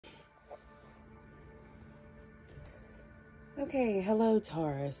Okay, hello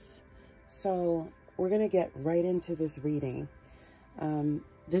Taurus. So we're going to get right into this reading.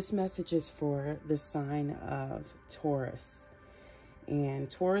 This message is for the sign of Taurus. And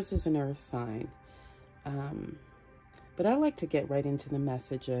Taurus is an earth sign. But I like to get right into the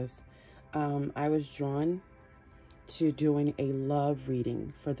messages. I was drawn to doing a love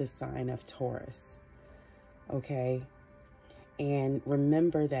reading for the sign of Taurus. Okay? And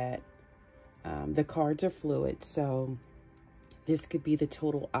remember that the cards are fluid, so this could be the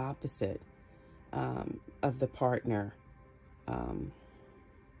total opposite of the partner.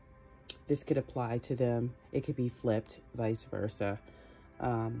 This could apply to them. It could be flipped, vice versa.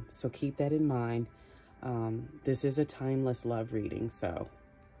 So keep that in mind. This is a timeless love reading, so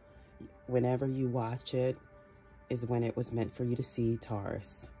whenever you watch it is when it was meant for you to see,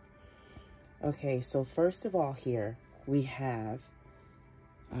 Taurus. Okay, so first of all here, we have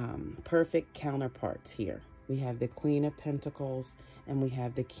perfect counterparts here. We have the Queen of Pentacles and we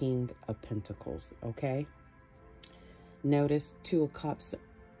have the King of Pentacles, okay? Notice Two of Cups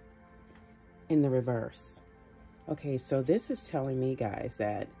in the reverse. Okay, so this is telling me, guys,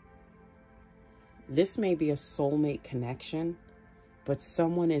 that this may be a soulmate connection, but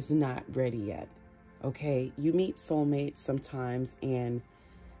someone is not ready yet, okay? You meet soulmates sometimes and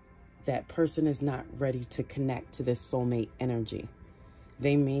that person is not ready to connect to this soulmate energy.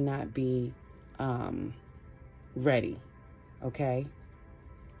 They may not be ready, okay?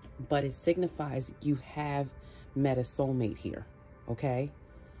 But it signifies you have met a soulmate here, okay?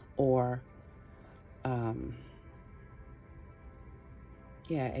 Or,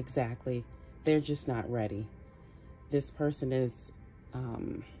 yeah, exactly. They're just not ready. This person is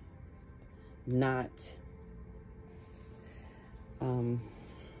not,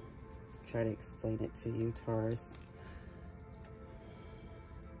 try to explain it to you, Taurus.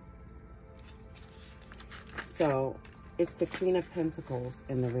 So it's the Queen of Pentacles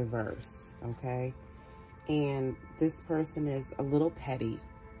in the reverse, okay? And this person is a little petty,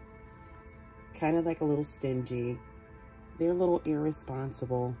 kind of like a little stingy. They're a little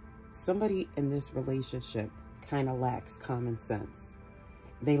irresponsible. Somebody in this relationship kind of lacks common sense.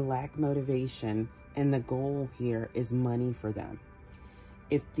 They lack motivation, and the goal here is money for them.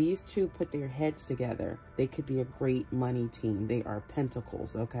 If these two put their heads together, they could be a great money team. They are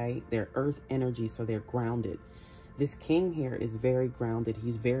pentacles, okay? They're earth energy, so they're grounded. This king here is very grounded.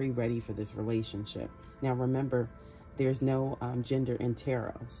 He's very ready for this relationship. Now, remember, there's no gender in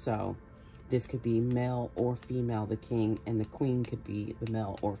tarot, so this could be male or female, the king, and the queen could be the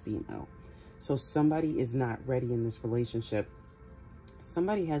male or female. So somebody is not ready in this relationship.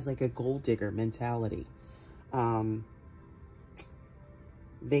 Somebody has like a gold digger mentality.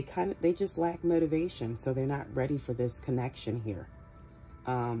 They just lack motivation, so they're not ready for this connection here.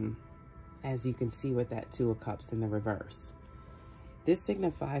 As you can see with that Two of Cups in the reverse. This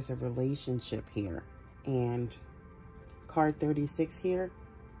signifies a relationship here. And card 36 here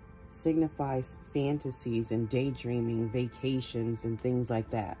signifies fantasies and daydreaming, vacations and things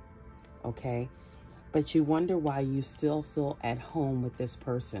like that. Okay? But you wonder why you still feel at home with this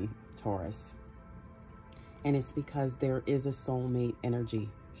person, Taurus. And it's because there is a soulmate energy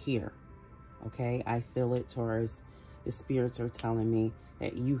here. Okay? I feel it, Taurus. The spirits are telling me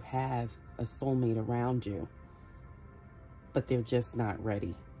that you have a soulmate around you, but they're just not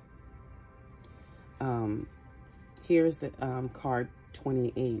ready. Here's the card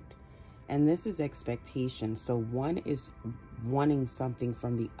 28. And this is expectation. So one is wanting something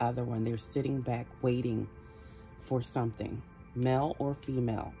from the other one. They're sitting back waiting for something. Male or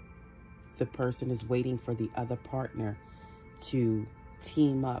female. The person is waiting for the other partner to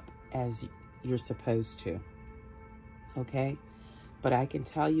team up as you're supposed to. Okay? But I can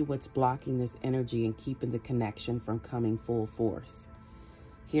tell you what's blocking this energy and keeping the connection from coming full force.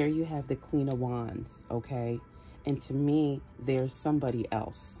 Here you have the Queen of Wands, okay? And to me, there's somebody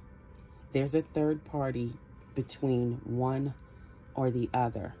else. There's a third party between one or the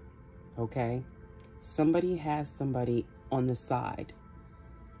other, okay? Somebody has somebody on the side.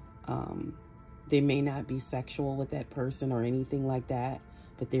 They may not be sexual with that person or anything like that,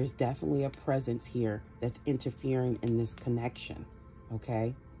 but there's definitely a presence here that's interfering in this connection,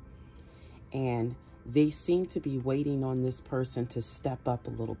 okay? And they seem to be waiting on this person to step up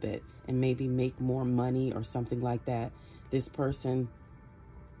a little bit and maybe make more money or something like that. This person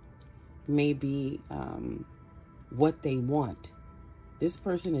may be what they want. This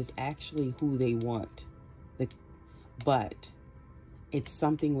person is actually who they want. But it's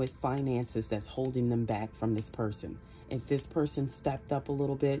something with finances that's holding them back from this person. If this person stepped up a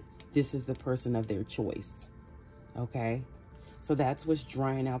little bit, this is the person of their choice, okay? So that's what's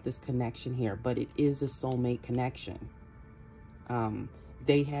drawing out this connection here, but it is a soulmate connection,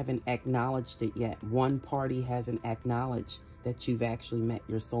 They haven't acknowledged it yet. One party hasn't acknowledged that you've actually met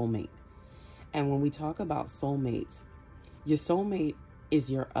your soulmate. And when we talk about soulmates, your soulmate is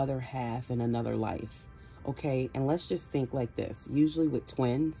your other half in another life, okay? And let's just think like this. Usually with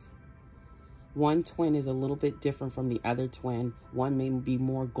twins, one twin is a little bit different from the other twin. One may be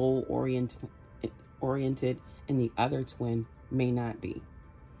more goal-oriented, and the other twin may not be,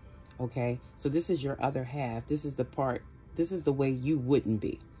 okay? So this is your other half. This is the part, this is the way you wouldn't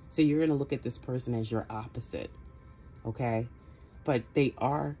be. So you're going to look at this person as your opposite, okay? But they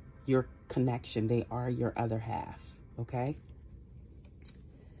are your connection. They are your other half, okay?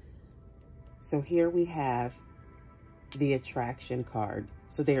 So here we have the attraction card.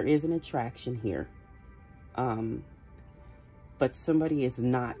 So there is an attraction here. But somebody is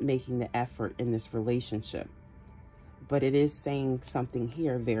not making the effort in this relationship. But it is saying something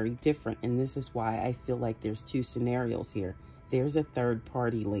here very different. And this is why I feel like there's two scenarios here. There's a third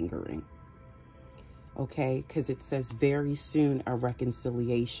party lingering. Okay? Because it says very soon a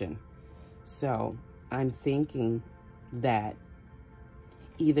reconciliation. So I'm thinking that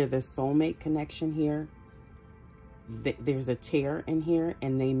either the soulmate connection here, there's a tear in here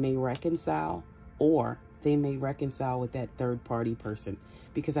and they may reconcile, or they may reconcile with that third party person,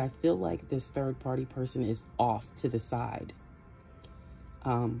 because I feel like this third party person is off to the side.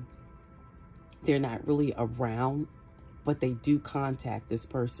 They're not really around, but they do contact this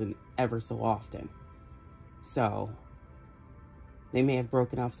person ever so often. So they may have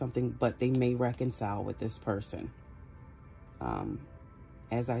broken off something, but they may reconcile with this person.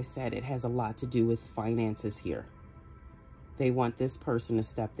 As I said, it has a lot to do with finances here. They want this person to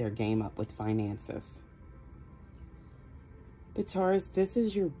step their game up with finances. But Taurus, this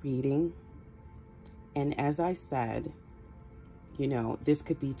is your reading. And as I said, you know, this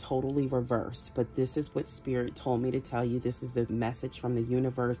could be totally reversed, but this is what Spirit told me to tell you. This is the message from the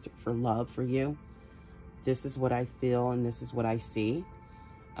universe for love for you. This is what I feel and this is what I see.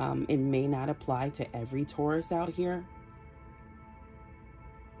 It may not apply to every Taurus out here.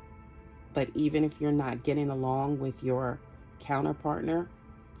 But even if you're not getting along with your counterpartner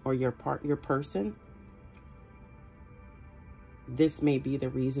or your person, this may be the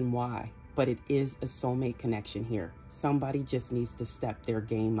reason why. But it is a soulmate connection here. Somebody just needs to step their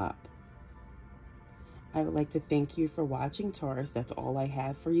game up. I would like to thank you for watching, Taurus. That's all I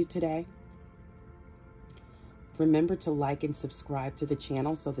have for you today. Remember to like and subscribe to the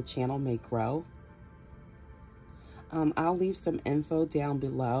channel so the channel may grow. I'll leave some info down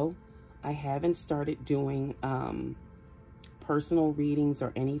below. I haven't started doing personal readings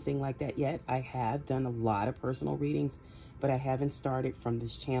or anything like that yet. I have done a lot of personal readings, but I haven't started from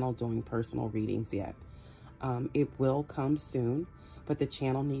this channel doing personal readings yet. It will come soon, but the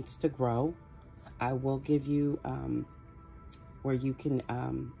channel needs to grow. I will give you where you can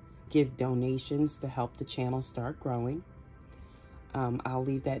give donations to help the channel start growing. I'll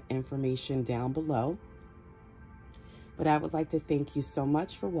leave that information down below. But I would like to thank you so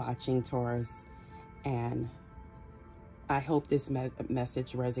much for watching, Taurus. And I hope this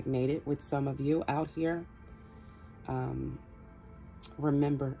message resonated with some of you out here.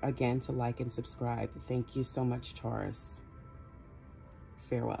 Remember, again, to like and subscribe. Thank you so much, Taurus.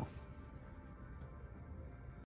 Farewell.